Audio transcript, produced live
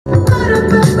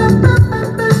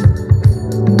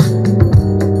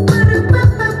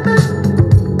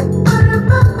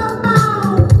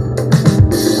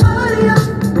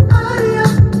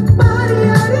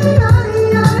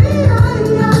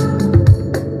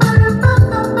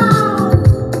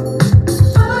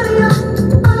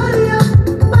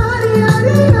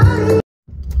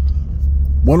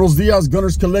Buenos dias,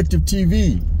 Gunners Collective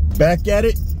TV. Back at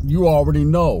it, you already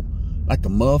know. Like a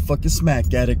motherfucking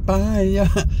smack addict. Bye.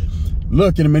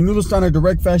 Look, in a Menudo style of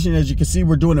direct fashion, as you can see,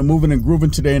 we're doing it moving and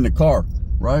grooving today in the car,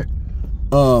 right?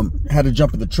 Had to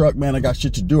jump in the truck, man. I got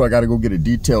shit to do. I got to go get it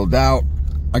detailed out.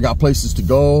 I got places to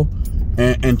go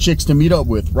and chicks to meet up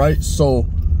with, right? So,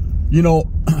 you know,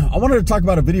 I wanted to talk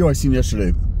about a video I seen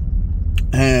yesterday.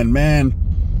 And, man,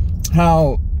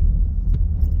 how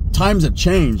times have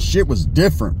changed. Shit was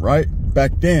different, right?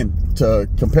 Back then, to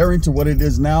comparing to what it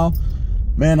is now,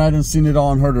 man, I done seen it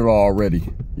all and heard it all already.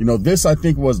 You know, this, I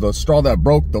think, was the straw that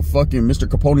broke the fucking Mr.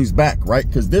 Capone's back, right?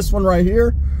 Because this one right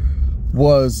here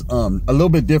was a little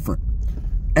bit different.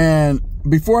 And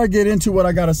before I get into what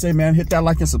I gotta say, man, hit that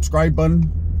like and subscribe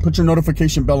button. Put your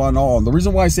notification bell on all. And the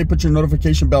reason why I say put your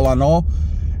notification bell on all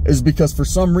is because for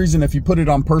some reason, if you put it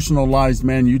on personalized,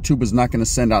 man, YouTube is not going to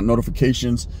send out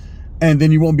notifications. And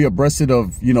then you won't be abreasted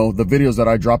of, you know, the videos that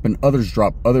I drop and others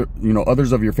drop,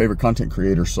 others of your favorite content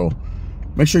creators. So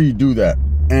make sure you do that.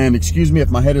 And excuse me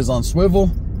if my head is on swivel.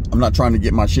 I'm not trying to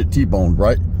get my shit T-boned,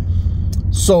 right?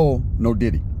 So, no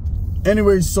diddy.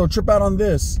 Anyways, so trip out on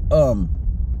this. I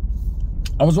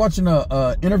was watching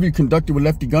a interview conducted with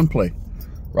Lefty Gunplay,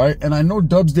 right? And I know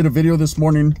Dubs did a video this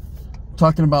morning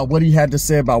talking about what he had to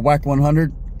say about Whack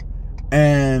 100.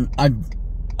 And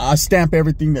I stamp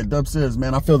everything that Dub says,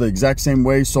 man. I feel the exact same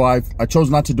way. So I chose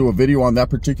not to do a video on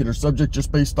that particular subject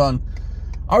just based on,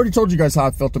 I already told you guys how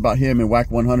I felt about him and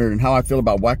Whack 100 and how I feel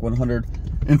about Whack 100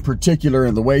 in particular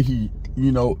and the way he,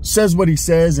 you know, says what he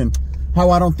says and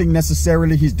how I don't think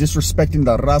necessarily he's disrespecting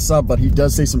the raza, but he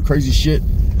does say some crazy shit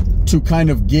to kind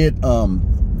of get,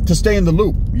 to stay in the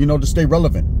loop, you know, to stay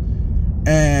relevant.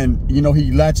 And, you know,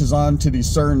 he latches on to these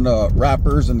certain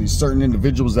rappers and these certain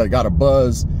individuals that got a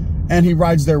buzz. And he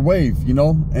rides their wave, you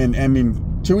know, and I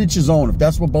mean, to each his own. If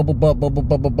that's what Bubble Butt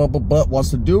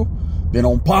wants to do, then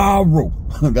on Paro,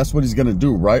 that's what he's going to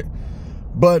do, right?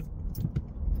 But,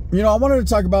 you know, I wanted to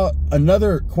talk about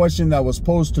another question that was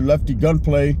posed to Lefty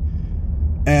Gunplay.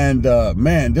 And,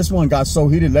 man, this one got so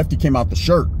heated, Lefty came out the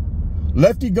shirt.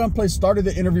 Lefty Gunplay started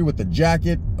the interview with a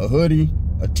jacket, a hoodie,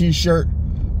 a t-shirt.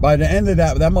 By the end of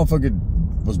that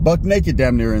motherfucker was buck naked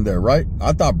damn near in there, right?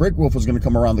 I thought Brick Wolf was going to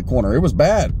come around the corner. It was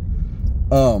bad.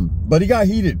 But he got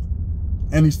heated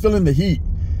and he's feeling the heat.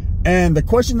 And the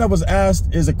question that was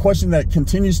asked is a question that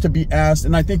continues to be asked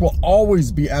and I think will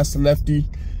always be asked to Lefty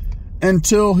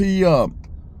until he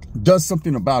does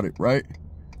something about it, right?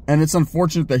 And it's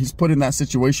unfortunate that he's put in that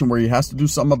situation where he has to do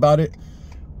something about it.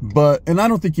 But, and I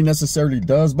don't think he necessarily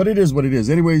does, but it is what it is.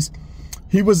 Anyways,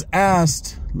 he was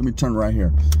asked, let me turn right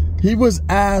here. He was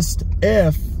asked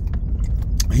if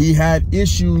he had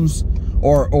issues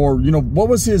or you know, what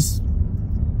was his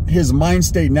mind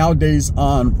state nowadays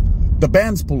on the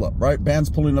bands pull up, right? Bands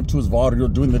pulling up to his audio,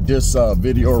 doing the diss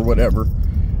video or whatever.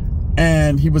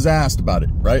 And he was asked about it,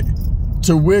 right?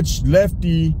 To which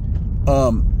Lefty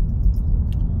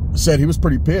said he was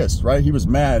pretty pissed, right? He was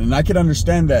mad, and I could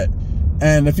understand that.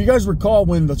 And if you guys recall,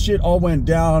 when the shit all went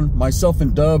down, myself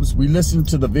and Dubs, we listened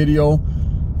to the video,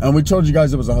 and we told you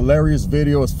guys it was a hilarious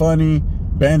video. It's funny.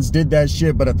 Bands did that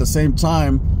shit, but at the same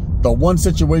time, the one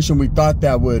situation we thought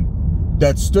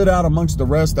that stood out amongst the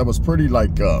rest that was pretty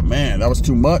like, man, that was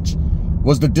too much,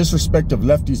 was the disrespect of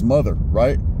Lefty's mother,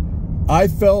 right? I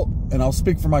felt, and I'll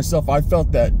speak for myself, I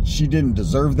felt that she didn't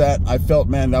deserve that. I felt,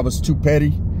 man, that was too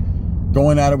petty,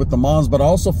 going at it with the moms. But I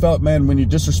also felt, man, when you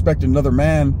disrespect another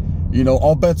man, you know,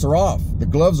 all bets are off. The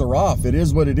gloves are off. It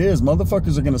is what it is.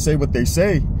 Motherfuckers are going to say what they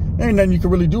say. Ain't nothing you can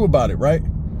really do about it, right?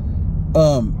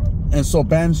 And so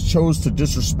bands chose to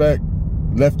disrespect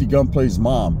Lefty Gunplay's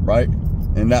mom, right?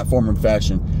 In that form and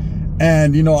fashion.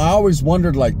 And, you know, I always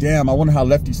wondered, like, damn, I wonder how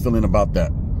Lefty's feeling about that.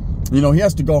 You know, he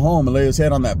has to go home and lay his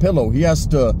head on that pillow. He has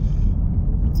to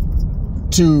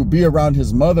be around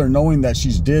his mother knowing that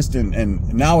she's dissed.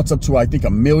 And now it's up to, I think,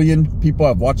 1 million people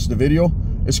have watched the video.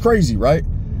 It's crazy, right?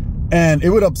 And it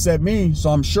would upset me,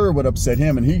 so I'm sure it would upset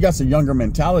him. And he got a younger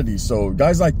mentality. So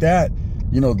guys like that,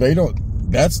 you know, they don't,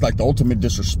 that's like the ultimate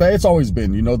disrespect. It's always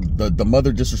been, you know, the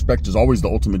mother disrespect is always the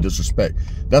ultimate disrespect.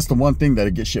 That's the one thing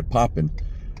that'll get shit popping.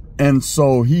 And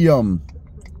so he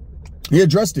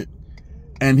addressed it.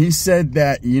 And he said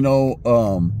that, you know,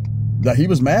 that he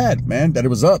was mad, man, that it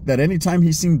was up, that anytime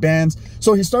he's seen bands.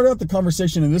 So he started out the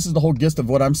conversation, and this is the whole gist of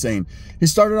what I'm saying. He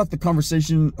started off the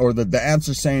conversation or the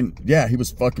answer saying, yeah, he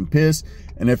was fucking pissed.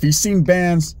 And if he's seen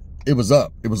bands, it was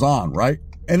up, it was on, right?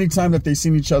 Anytime that they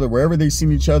seen each other, wherever they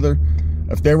seen each other,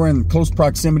 if they were in close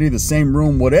proximity, the same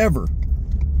room, whatever,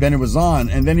 then it was on.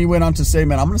 And then he went on to say,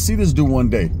 man, I'm going to see this dude one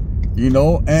day, you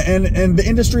know, and the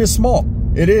industry is small.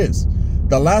 It is.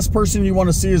 the last person you want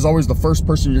to see is always the first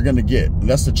person you're going to get. And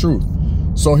that's the truth.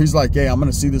 So he's like, hey, I'm going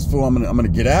to see this fool. I'm going to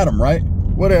get at him, right?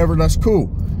 Whatever, that's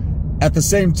cool. At the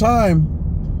same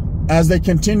time, as they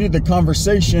continued the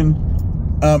conversation,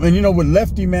 and you know, with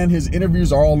Lefty, man, his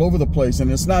interviews are all over the place,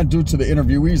 and it's not due to the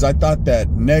interviewees. I thought that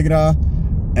Negra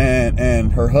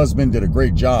and her husband did a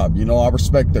great job. You know, I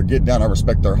respect their get down, I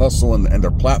respect their hustle and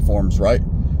their platforms, right?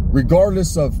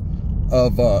 Regardless of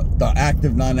the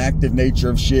active, non-active nature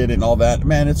of shit and all that,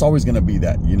 man, it's always going to be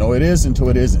that. You know, it is until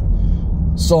it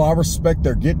isn't. So I respect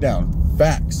their get down,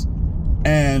 facts.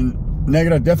 And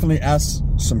Negra definitely asked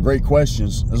some great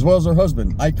questions, as well as her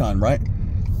husband, Icon, right?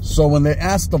 So when they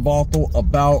asked the Vato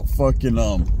about fucking,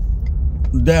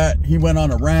 that he went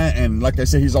on a rant, and like I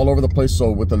said, he's all over the place.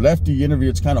 So with the Lefty interview,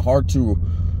 it's kind of hard to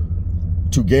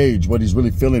gauge what he's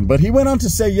really feeling. But he went on to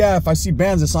say, yeah, if I see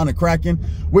bands, it's on a cracking,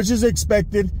 which is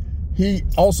expected. He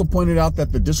also pointed out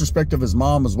that the disrespect of his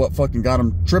mom is what fucking got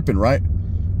him tripping, right?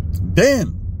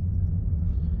 Then,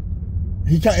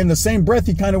 he in the same breath,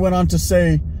 he kind of went on to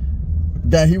say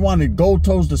that he wanted Gold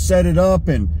Toes to set it up,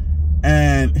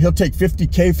 and he'll take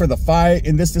 $50K for the fight,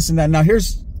 and this and that. Now,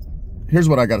 here's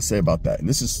what I got to say about that. And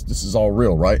this is all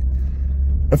real, right?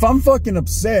 If I'm fucking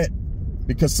upset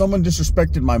because someone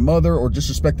disrespected my mother or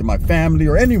disrespected my family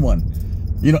or anyone,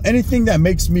 you know, anything that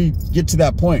makes me get to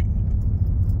that point,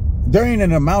 there ain't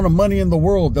an amount of money in the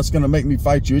world that's going to make me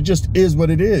fight you. It just is what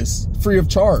it is. Free of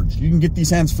charge. You can get these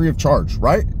hands free of charge,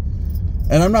 right?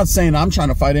 And I'm not saying I'm trying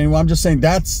to fight anyone. I'm just saying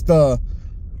that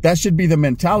should be the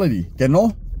mentality, you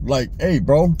know? Like, hey,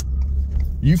 bro,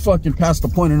 you fucking passed the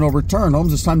point of no return.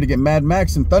 Holmes, it's time to get Mad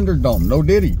Max and Thunderdome. No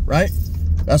Diddy, right?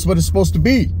 That's what it's supposed to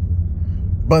be.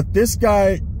 But this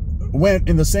guy went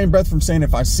in the same breath from saying,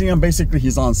 if I see him, basically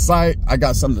he's on site. I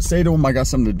got something to say to him. I got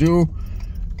something to do.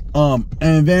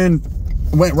 And then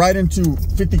went right into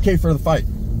 50K for the fight.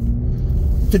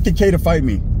 50K to fight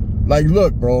me. Like,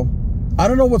 look, bro, I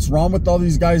don't know what's wrong with all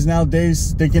these guys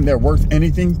nowadays thinking they're worth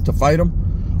anything to fight them.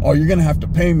 Oh, you're going to have to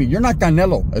pay me. You're not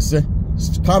Canelo. I said,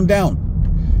 calm down.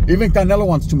 Even Canelo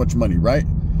wants too much money, right?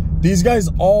 These guys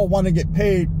all want to get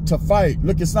paid to fight.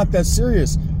 Look, it's not that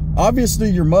serious.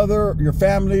 Obviously, your mother, your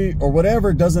family, or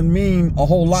whatever doesn't mean a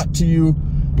whole lot to you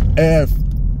if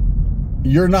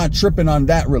you're not tripping on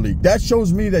that, really. That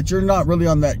shows me that you're not really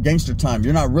on that gangster time.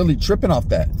 You're not really tripping off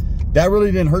that. That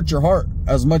really didn't hurt your heart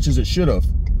as much as it should have.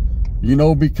 You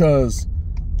know, because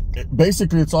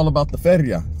basically it's all about the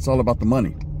feria. It's all about the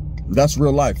money. That's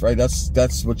real life, right?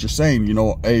 That's what you're saying. You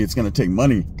know, hey, it's going to take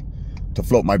money to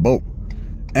float my boat.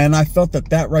 And I felt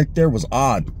that right there was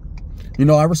odd. You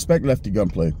know, I respect Lefty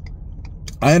Gunplay.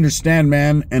 I understand,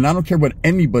 man, and I don't care what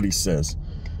anybody says.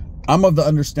 I'm of the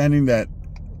understanding that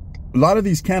a lot of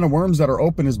these can of worms that are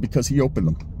open is because he opened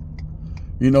them.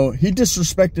 You know, he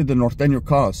disrespected the Norteño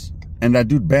cause, and that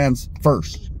dude bans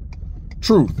first.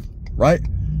 Truth, right?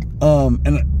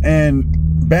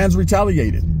 And bans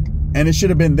retaliated. And it should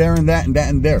have been there and that and that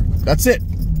and there. That's it.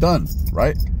 Done,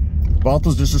 right?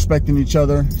 Vatos disrespecting each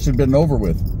other should have been over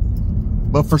with.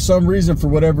 But for some reason, for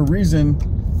whatever reason,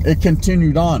 it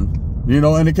continued on. You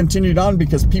know, and it continued on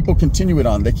because people continue it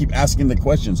on. They keep asking the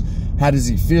questions. How does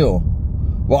he feel?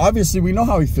 Well, obviously, we know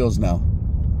how he feels now.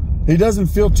 He doesn't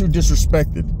feel too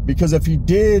disrespected. Because if he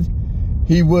did,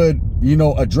 he would, you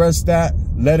know, address that,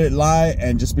 let it lie,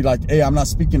 and just be like, hey, I'm not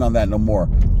speaking on that no more.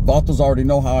 Vatos already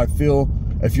know how I feel.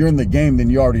 If you're in the game, then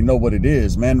you already know what it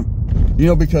is, man. You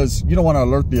know, because you don't want to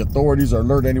alert the authorities or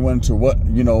alert anyone to what,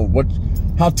 you know,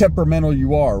 how temperamental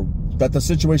you are, that the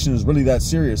situation is really that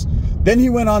serious. Then he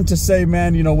went on to say,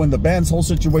 man, you know, when the band's whole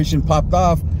situation popped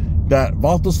off, that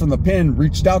Vatos from the pen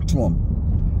reached out to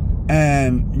him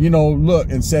and, you know, look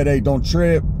and said, hey, don't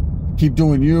trip, keep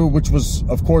doing you, which was,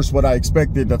 of course, what I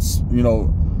expected. That's, you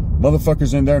know,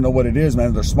 motherfuckers in there know what it is,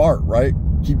 man. They're smart, right?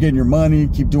 Keep getting your money,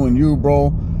 keep doing you,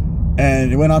 bro.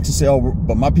 And it went on to say, oh,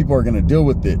 but my people are going to deal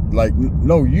with it. Like,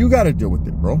 no, you got to deal with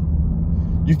it, bro.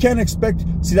 You can't expect,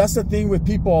 see, that's the thing with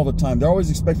people all the time. They're always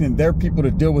expecting their people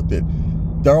to deal with it.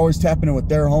 They're always tapping in with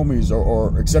their homies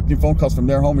or accepting phone calls from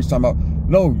their homies talking about,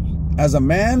 no, as a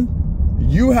man,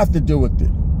 you have to deal with it.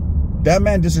 That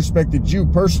man disrespected you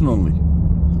personally.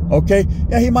 Okay?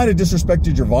 Yeah, he might have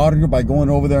disrespected your barrio by going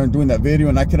over there and doing that video,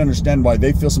 and I can understand why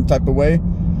they feel some type of way.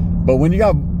 But when you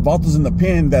got Vatos in the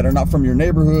pen that are not from your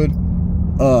neighborhood,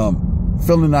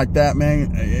 feeling like that,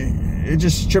 man, it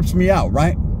just trips me out,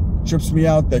 right? Trips me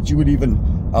out that you would even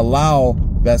allow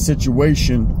that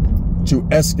situation to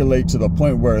escalate to the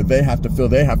point where they have to feel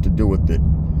they have to deal with it.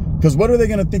 Because what are they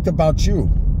going to think about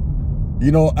you?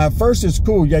 You know, at first it's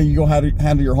cool. Yeah, you go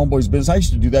handle your homeboy's business. I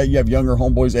used to do that. You have younger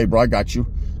homeboys. Hey, bro, I got you.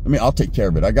 I mean, I'll take care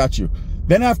of it. I got you.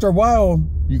 Then after a while,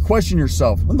 you question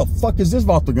yourself, when the fuck is this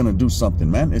Vato gonna do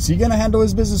something, man? Is he gonna handle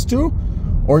his business too?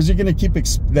 Or is he gonna keep,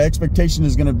 the expectation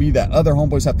is gonna be that other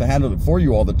homeboys have to handle it for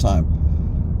you all the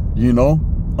time? You know,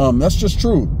 that's just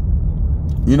true.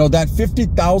 You know, that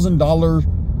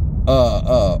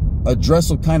 $50,000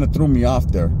 address kind of threw me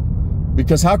off there.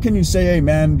 Because how can you say, hey,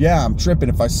 man, yeah, I'm tripping.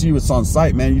 If I see you, it's on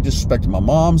site, man. You disrespected my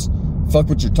mom's. Fuck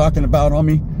what you're talking about,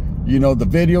 homie. You know, the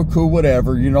video, cool,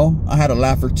 whatever, you know. I had a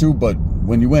laugh or two, but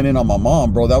when you went in on my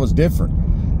mom, bro, that was different.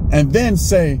 And then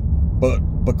say, but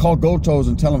call Gotos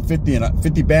and tell them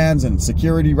 50 bands and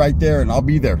security right there, and I'll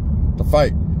be there to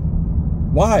fight.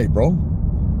 Why, bro?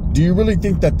 Do you really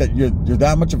think that you're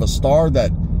that much of a star that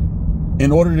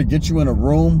in order to get you in a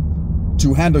room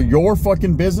to handle your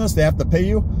fucking business, they have to pay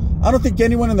you? I don't think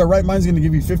anyone in their right mind is going to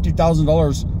give you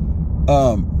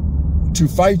 $50,000 to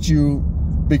fight you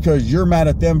because you're mad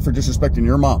at them for disrespecting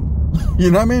your mom.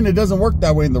 You know what I mean? It doesn't work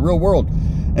that way in the real world.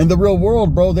 In the real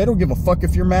world, bro, they don't give a fuck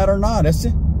if you're mad or not. That's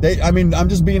it. I mean, I'm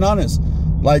just being honest.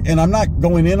 Like, and I'm not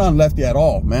going in on Lefty at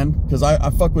all, man, because I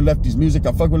fuck with Lefty's music.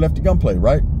 I fuck with Lefty Gunplay,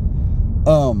 right?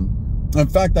 In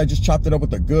fact, I just chopped it up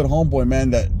with a good homeboy, man,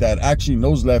 that actually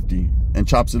knows Lefty and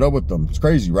chops it up with them. It's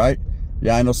crazy, right?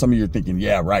 Yeah, I know some of you are thinking,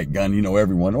 yeah, right, Gun, you know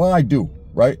everyone. Well, I do,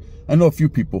 right? I know a few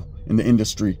people in the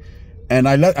industry. And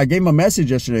I gave him a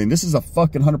message yesterday, and this is a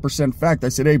fucking 100% fact. I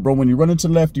said, hey, bro, when you run into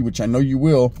Lefty, which I know you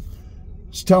will,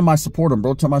 just tell him I support him,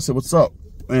 bro. Tell him I said, what's up?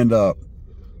 And I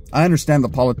understand the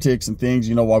politics and things,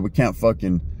 you know, why we can't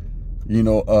fucking, you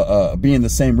know, be in the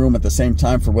same room at the same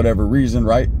time for whatever reason,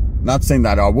 right? Not saying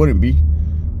that I wouldn't be,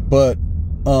 but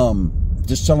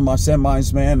just tell him I said mine,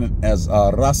 man, as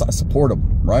Raza, I support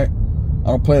him, right? I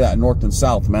don't play that north and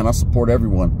south, man. I support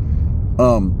everyone.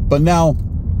 But now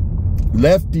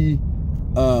Lefty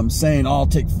saying, I'll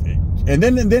take, and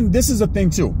then this is a thing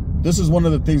too. This is one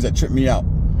of the things that tripped me out,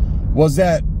 was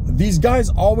that these guys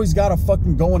always got to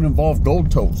fucking go and involve Gold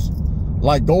Toes.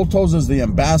 Like Gold Toes is the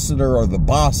ambassador or the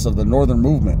boss of the Northern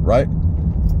movement, right?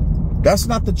 That's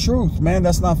not the truth, man.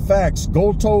 That's not facts.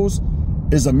 Gold Toes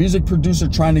is a music producer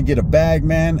trying to get a bag,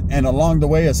 man, and along the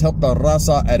way has helped the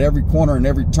raza at every corner and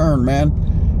every turn, man.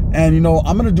 And, you know,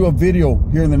 I'm going to do a video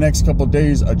here in the next couple of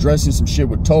days addressing some shit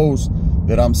with Toes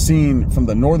that I'm seeing from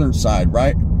the northern side,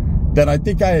 right? That I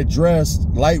think I addressed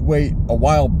lightweight a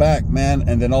while back, man,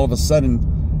 and then all of a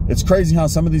sudden, it's crazy how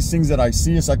some of these things that I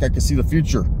see, it's like I can see the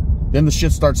future. Then the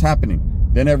shit starts happening.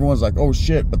 Then everyone's like, oh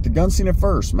shit, but the gun seen it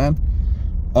first, man.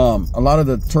 A lot of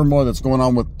the turmoil that's going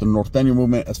on with the Norteño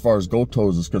movement as far as Gold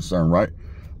Toes is concerned, right?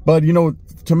 But, you know,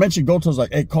 to mention Gold Toes,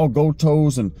 like, hey, call Gold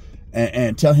Toes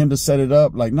and tell him to set it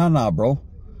up. Like, nah, bro.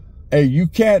 Hey, you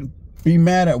can't be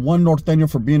mad at one Norteño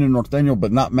for being a Norteño,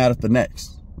 but not mad at the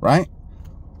next, right?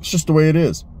 It's just the way it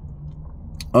is.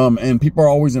 And people are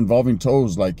always involving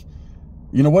Toes. Like,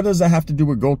 you know, what does that have to do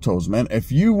with Gold Toes, man?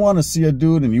 If you want to see a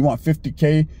dude and you want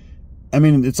 50K, I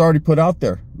mean, it's already put out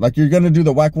there. Like, you're going to do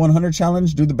the WAC 100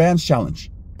 challenge, do the bands challenge.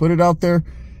 Put it out there.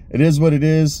 It is what it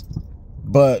is.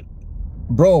 But,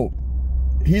 bro,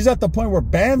 he's at the point where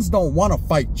bands don't want to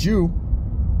fight you.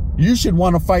 You should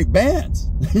want to fight bands.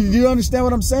 You understand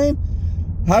what I'm saying?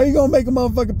 How are you going to make a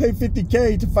motherfucker pay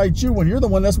 50K to fight you when you're the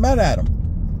one that's mad at him?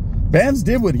 Bands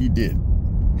did what he did.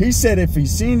 He said if he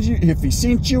seen you,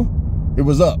 it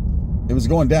was up. It was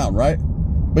going down, right?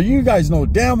 But you guys know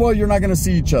damn well you're not going to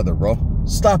see each other, bro.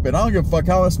 Stop it. I don't give a fuck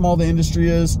how small the industry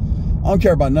is. I don't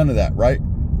care about none of that, right?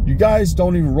 You guys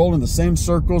don't even roll in the same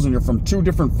circles, and you're from two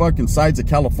different fucking sides of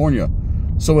California.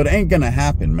 So it ain't going to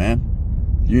happen,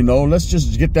 man. You know, let's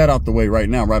just get that out the way right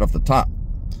now, right off the top.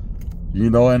 You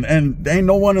know, and ain't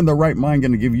no one in their right mind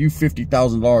going to give you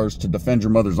 $50,000 to defend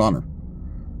your mother's honor.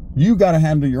 You got to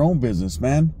handle your own business,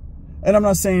 man. And I'm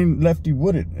not saying Lefty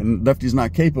wouldn't, and Lefty's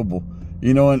not capable.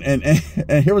 You know, and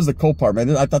here was the cool part,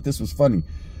 man. I thought this was funny.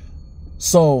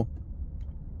 So,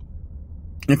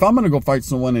 if I'm going to go fight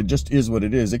someone, it just is what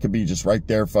it is. It could be just right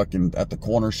there, fucking at the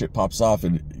corner, shit pops off,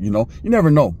 and, you know, you never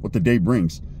know what the day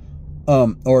brings.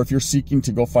 Or if you're seeking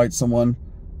to go fight someone.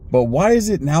 But why is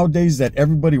it nowadays that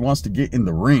everybody wants to get in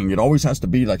the ring? It always has to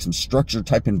be like some structured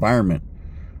type environment.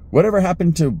 Whatever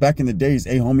happened to back in the days,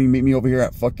 hey, homie, meet me over here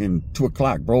at fucking 2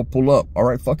 o'clock, bro, pull up. All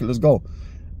right, fuck it, let's go.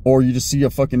 Or you just see a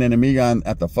fucking enemy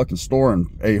at the fucking store and,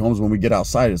 hey, Holmes, when we get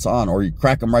outside, it's on. Or you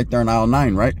crack them right there in aisle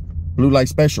 9, right? Blue light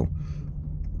special.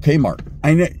 Kmart.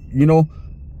 You know,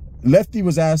 Lefty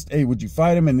was asked, hey, would you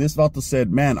fight him? And this Vato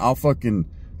said, man, I'll fucking,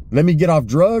 let me get off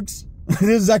drugs. This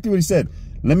is exactly what he said.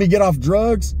 Let me get off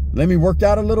drugs. Let me work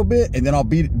out a little bit. And then I'll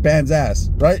beat Band's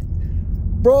ass, right?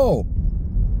 Bro,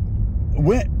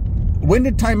 when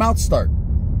did timeout start?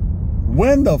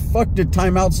 When the fuck did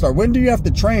timeout start? When do you have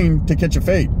to train to catch a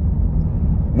fade?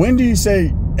 When do you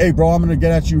say, hey, bro, I'm gonna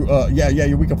get at you.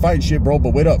 Yeah, we can fight and shit, bro,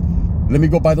 but wait up. Let me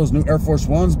go buy those new Air Force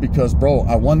Ones because, bro,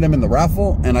 I won them in the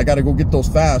raffle and I got to go get those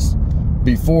fast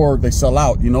before they sell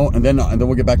out, you know, and then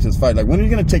we'll get back to this fight. Like, when are you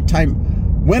going to take time?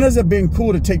 When has it been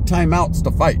cool to take time outs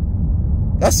to fight?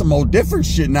 That's some old different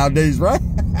shit nowadays, right?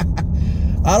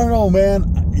 I don't know,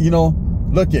 man. You know,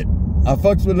 look I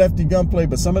fucks with Lefty Gunplay,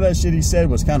 but some of that shit he said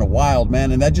was kind of wild,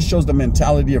 man. And that just shows the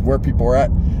mentality of where people are at.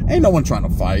 Ain't no one trying to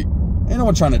fight. Ain't no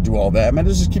one trying to do all that, man.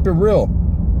 Let's just keep it real.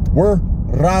 We're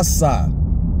raza.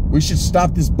 We should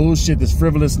stop this bullshit, this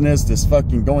frivolousness, this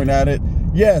fucking going at it.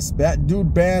 Yes, that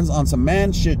dude Bands on some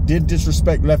man shit did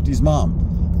disrespect Lefty's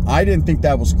mom. I didn't think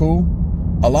that was cool.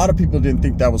 A lot of people didn't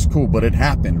think that was cool, but it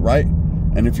happened, right?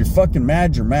 And if you're fucking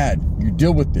mad, you're mad. You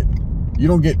deal with it. You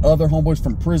don't get other homeboys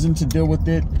from prison to deal with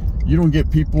it. You don't get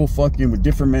people fucking with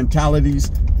different mentalities.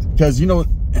 Because, you know,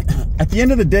 at the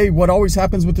end of the day, what always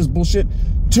happens with this bullshit,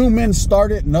 2 men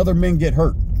start it and other men get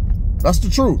hurt. That's the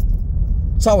truth.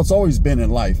 That's how it's always been in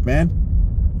life, man.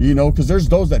 You know, because there's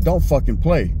those that don't fucking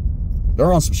play.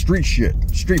 They're on some street shit,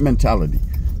 street mentality.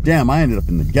 Damn, I ended up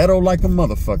in the ghetto like a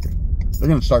motherfucker. They're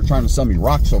going to start trying to sell me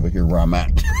rocks over here where I'm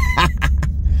at.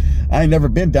 I ain't never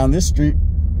been down this street.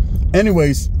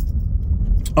 Anyways,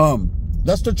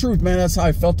 that's the truth, man. That's how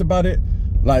I felt about it.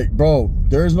 Like, bro,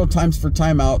 there is no times for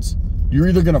timeouts. You're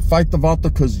either going to fight the vato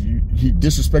because he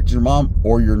disrespected your mom,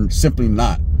 or you're simply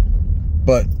not.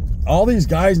 But all these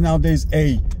guys nowadays,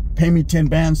 hey, pay me 10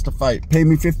 bands to fight. Pay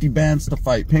me 50 bands to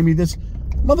fight. Pay me this.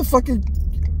 Motherfucker,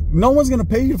 no one's going to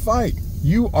pay you to fight.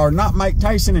 You are not Mike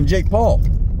Tyson and Jake Paul,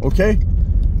 okay?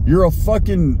 You're a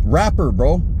fucking rapper,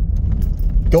 bro.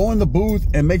 Go in the booth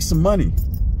and make some money.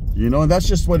 You know, and that's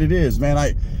just what it is, man.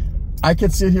 I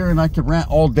could sit here and I could rant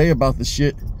all day about this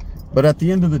shit. But at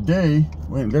the end of the day,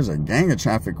 wait, there's a gang of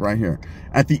traffic right here.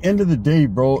 At the end of the day,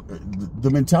 bro, the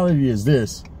mentality is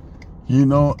this. You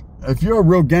know, if you're a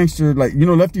real gangster, like, you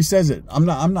know, Lefty says it. I'm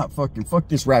not fucking, fuck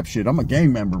this rap shit. I'm a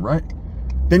gang member, right?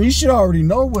 Then you should already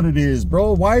know what it is,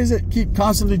 bro. Why is it keep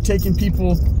constantly taking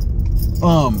people,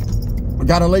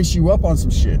 gotta lace you up on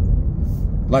some shit?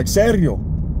 Like, serio.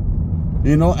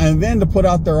 You know, and then to put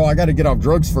out there, oh, I gotta get off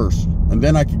drugs first, and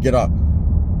then I can get off.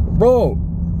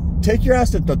 Bro, take your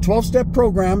ass to the 12-step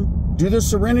program, do the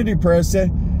serenity press,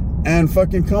 and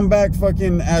fucking come back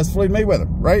fucking as Floyd Mayweather,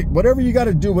 right? Whatever you got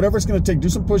to do, whatever it's going to take, do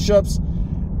some push-ups.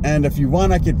 And if you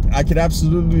want, I could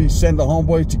absolutely send a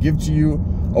homeboy to give to you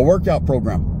a workout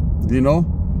program, you know?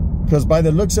 Because by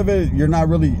the looks of it, you're not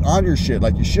really on your shit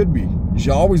like you should be. You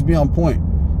should always be on point,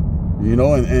 you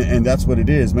know? And that's what it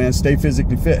is, man. Stay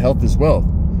physically fit. Health is wealth.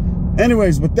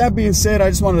 Anyways, with that being said, I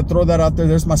just wanted to throw that out there.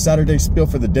 There's my Saturday spiel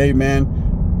for the day, man.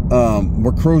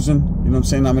 We're cruising, you know what I'm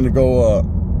saying? I'm going to go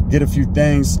get a few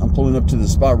things. I'm pulling up to the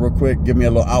spot real quick, give me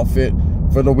a little outfit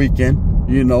for the weekend,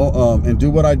 you know, and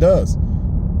do what I does.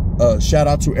 Shout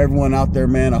out to everyone out there,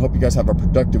 man. I hope you guys have a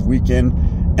productive weekend.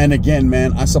 And again,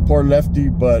 man, I support Lefty,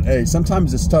 but hey,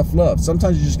 sometimes it's tough love.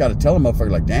 Sometimes you just got to tell him,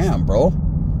 motherfucker, like, damn, bro,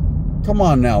 come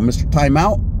on now, Mr.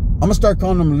 Timeout. I'm going to start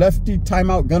calling him Lefty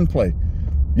Timeout Gunplay.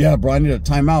 Yeah, bro, I need a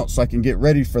timeout so I can get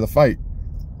ready for the fight.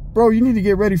 Bro, you need to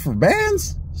get ready for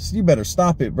Bands? You better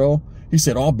stop it, bro. He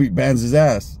said, I'll beat Bands'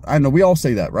 ass. I know, we all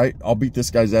say that, right? I'll beat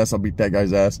this guy's ass, I'll beat that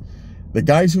guy's ass. The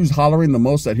guys who's hollering the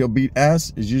most that he'll beat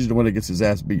ass is usually the one that gets his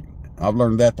ass beat. I've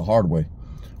learned that the hard way.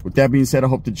 With that being said, I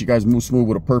hope that you guys move smooth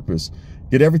with a purpose.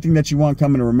 Get everything that you want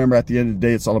coming, and remember, at the end of the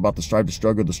day, it's all about the strive to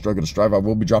struggle, the struggle to strive. I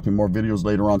will be dropping more videos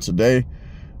later on today,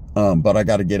 but I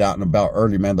got to get out and about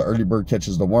early, man. The early bird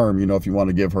catches the worm, you know, if you want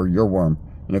to give her your worm.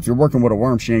 And if you're working with a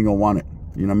worm, she ain't going to want it.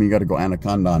 You know what I mean? You got to go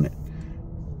anaconda on it.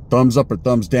 Thumbs up or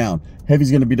thumbs down. Heavy's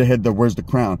going to be the head that wears the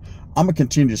crown. I'm going to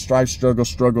continue to strive, struggle,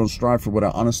 and strive for what I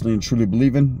honestly and truly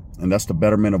believe in. And that's the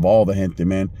betterment of all the gente,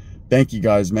 man. Thank you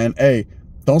guys, man. Hey,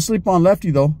 don't sleep on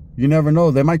Lefty, though. You never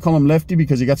know. They might call him Lefty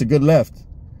because he got a good left.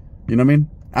 You know what I mean?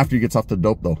 After he gets off the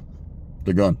dope, though.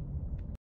 The gun.